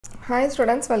Hi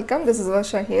students, welcome. This is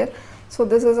Varsha here. So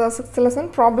this is our sixth lesson,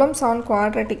 problems on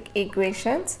quadratic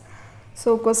equations.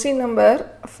 So question number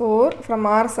 4 from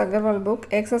R. Agarwal book,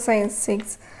 exercise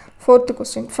 6, fourth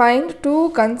question. Find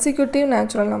two consecutive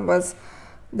natural numbers.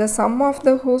 The sum of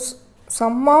whose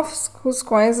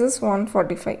squares is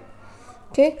 145.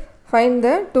 Okay, find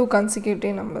the two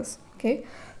consecutive numbers. Okay,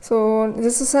 so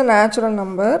this is a natural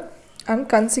number and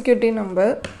consecutive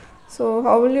number. So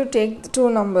how will you take the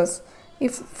two numbers?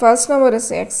 If first number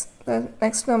is x, the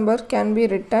next number can be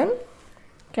taken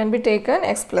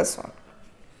x plus 1.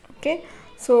 Okay,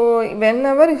 so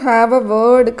whenever you have a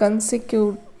word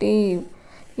consecutive,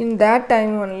 in that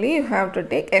time only you have to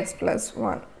take x plus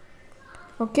 1.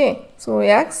 Okay, so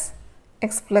x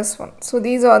plus 1. So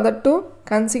these are the two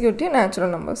consecutive natural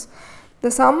numbers.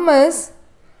 The sum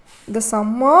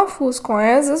of whose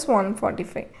squares is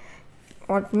 145.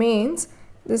 What means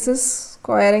this is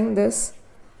squaring this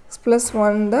plus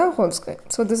 1 the whole square.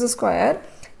 So this is square.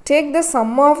 Take the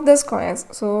sum of the squares.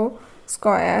 So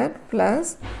square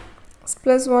plus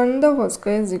 1 the whole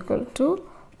square is equal to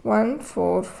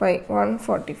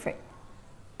 145.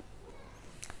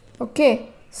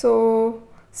 Okay, so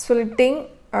splitting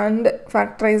and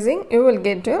factorizing, you will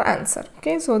get your answer.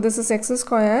 Okay, so this is x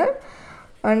square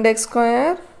and x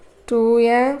square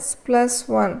 2x plus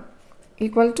 1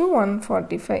 equal to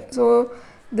 145. So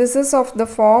this is of the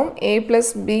form a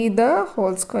plus b the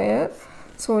whole square.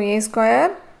 So a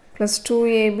square plus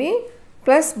 2ab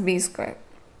plus b square.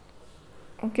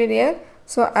 Okay dear.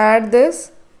 So add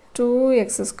this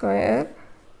 2x square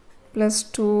plus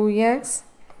 2x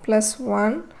plus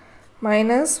 1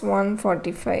 minus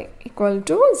 145 equal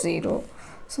to 0.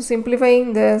 So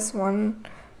simplifying this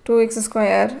 2x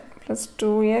square plus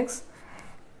 2x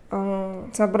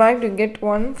subtract, you get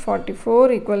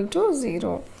 144 equal to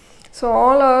 0. So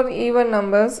all are even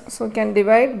numbers, so can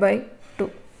divide by 2.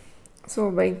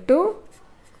 So by 2,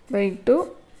 by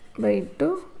 2, by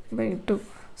 2, by 2.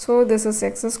 So this is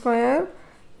x square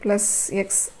plus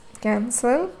x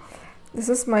cancel. This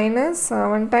is minus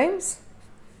 7 times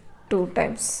 2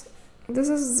 times. This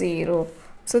is 0.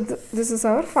 So this is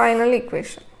our final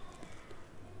equation.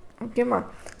 Okay ma.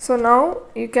 So now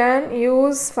you can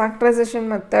use factorization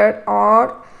method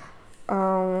or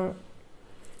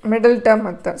middle term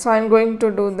method. So I am going to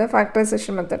do the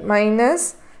factorization method.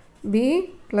 Minus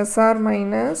b plus or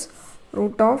minus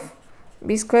root of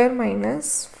b square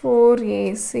minus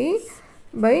 4ac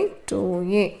by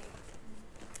 2a.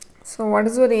 So what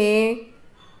is your a?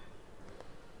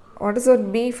 What is your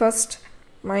b first?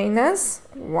 Minus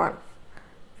 1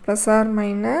 plus or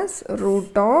minus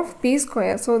root of b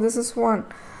square. So this is 1.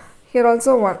 Here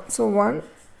also 1. So 1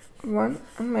 and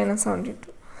minus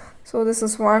 72. So this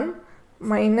is 1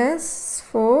 minus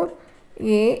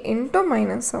 4a into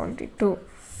minus 72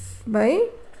 by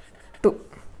 2.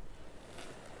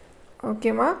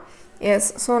 Okay ma?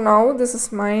 Yes. So now this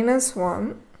is minus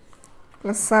 1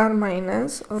 plus or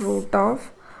minus root of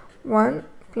 1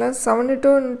 plus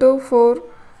 72 into 4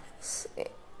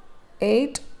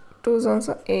 8, 2 is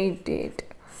also 8.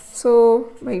 So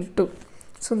by 2.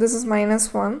 So this is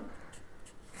minus 1.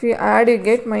 If you add, you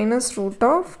get minus root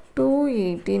of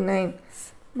 289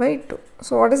 by 2.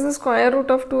 So what is the square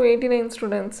root of 289,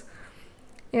 students?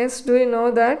 Yes, do you know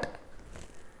that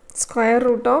square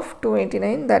root of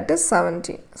 289, that is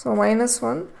 17. So minus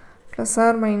 1 plus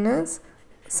or minus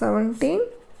 17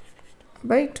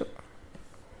 by 2.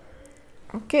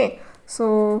 Okay,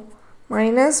 so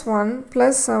minus 1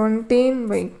 plus 17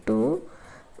 by 2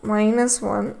 minus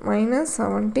 1 minus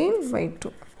 17 by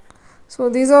 2. So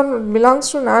these are belongs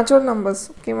to natural numbers.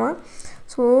 Okay ma.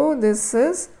 So this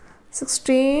is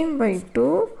 16 by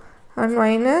 2 and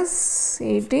minus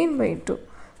 18 by 2.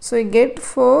 So you get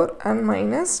 4 and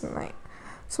minus 9.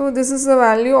 So this is the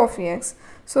value of x.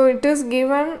 So it is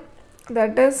given,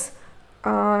 that is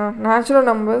natural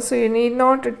number. So you need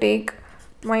not to take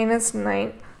minus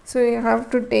 9. So you have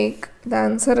to take the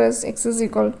answer as x is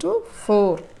equal to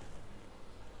 4.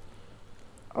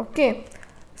 Okay.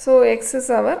 So x is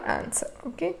our answer.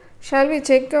 Okay. Shall we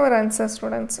check our answer,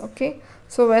 students? Okay.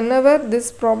 So whenever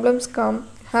these problems come,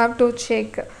 have to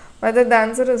check whether the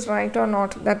answer is right or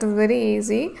not. That is very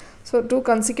easy. So two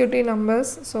consecutive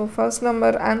numbers. So first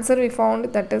number answer we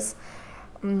found, that is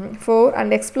 4,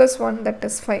 and x plus 1, that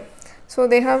is 5. So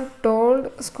they have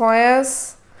told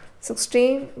squares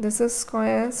 16, this is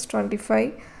squares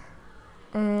 25.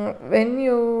 When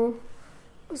you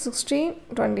 16,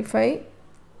 25.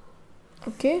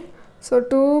 Okay. So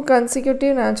two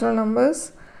consecutive natural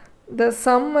numbers. The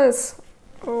sum is,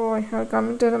 oh, I have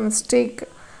committed a mistake.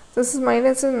 This is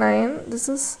minus 9. This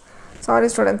is, sorry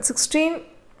students, 16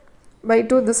 by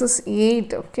 2, this is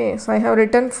 8. Okay, so I have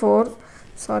written 4,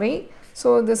 sorry.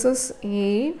 So this is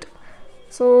 8,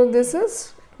 so this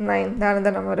is 9, the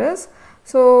another number is,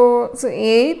 so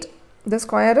 8, the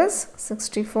square is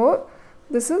 64,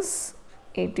 this is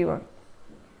 81.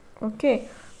 Okay,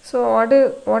 so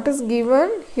what is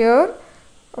given here?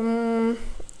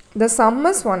 The sum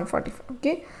is 145.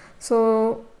 Okay,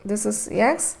 so this is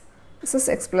x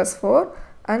plus 4,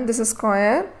 and this is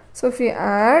square. So if we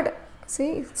add,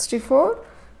 see, 64,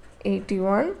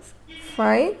 81,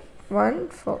 5, 1,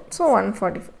 4, so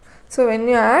 145. So when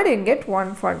you add, you get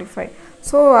 145.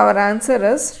 So our answer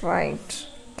is right.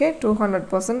 Okay,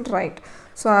 200% right.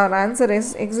 So our answer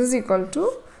is x is equal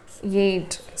to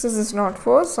 8. This is not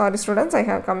 4. Sorry students, I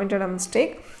have committed a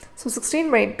mistake. So 16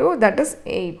 by 2, that is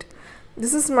 8.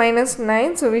 This is minus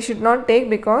 9, so we should not take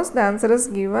because the answer is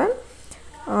given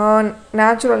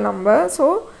natural number.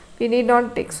 So we need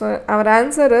not take. So our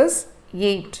answer is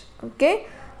 8. Okay.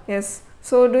 Yes.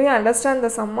 So do you understand the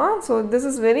sum? So this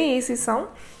is very easy sum.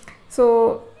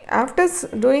 So after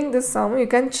doing this sum, you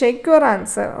can check your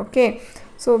answer. Okay.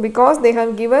 So because they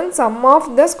have given sum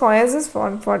of the squares is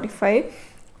 145.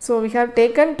 So we have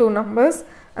taken two numbers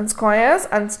and squares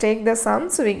and take the sum,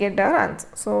 so we get our answer.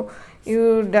 So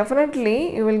you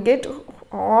will get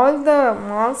all the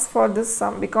marks for this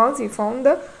sum because you found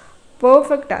the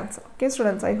perfect answer. Okay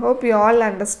students, I hope you all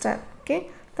understand. Okay,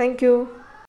 thank you.